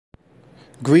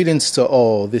Greetings to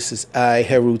all. This is I,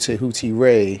 Heru Tehuti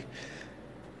Ray.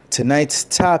 Tonight's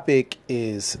topic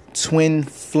is twin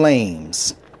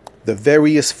flames, the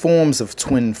various forms of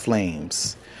twin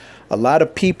flames. A lot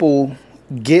of people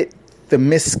get the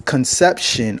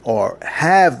misconception or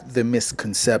have the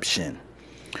misconception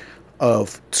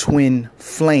of twin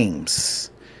flames.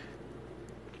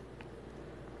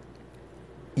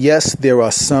 Yes, there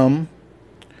are some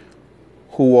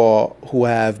who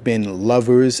have been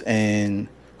lovers and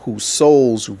whose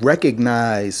souls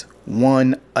recognize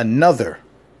one another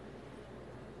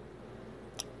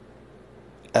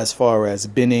as far as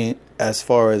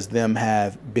them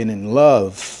have been in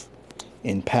love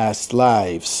in past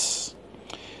lives.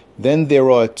 Then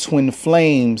there are twin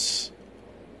flames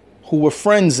who were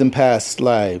friends in past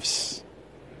lives.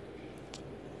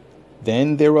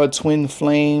 Then there are twin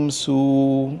flames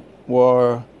who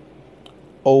were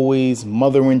always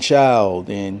mother and child,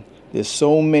 and there's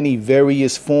so many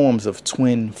various forms of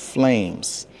twin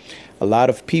flames. A lot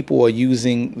of people are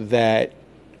using that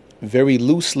very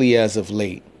loosely as of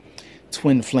late.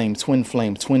 Twin flame, twin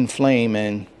flame, twin flame,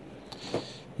 and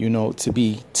to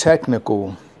be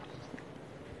technical,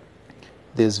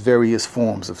 there's various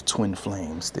forms of twin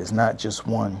flames. There's not just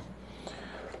one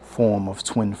form of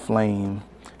twin flame,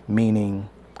 meaning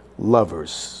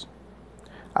lovers.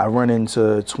 I run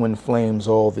into twin flames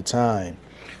all the time.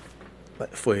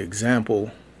 But for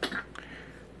example,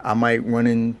 I might run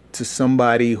into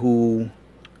somebody who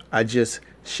I just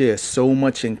share so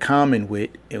much in common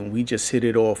with, and we just hit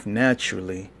it off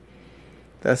naturally.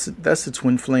 That's a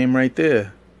twin flame right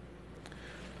there.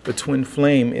 The twin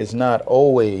flame is not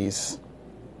always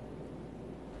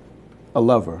a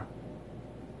lover.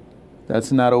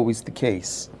 That's not always the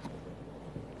case.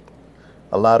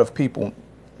 A lot of people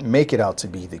make it out to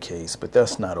be the case, but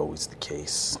that's not always the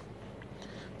case.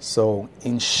 So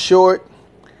in short,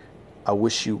 I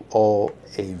wish you all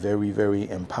a very, very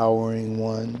empowering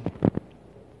one.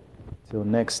 Till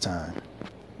next time.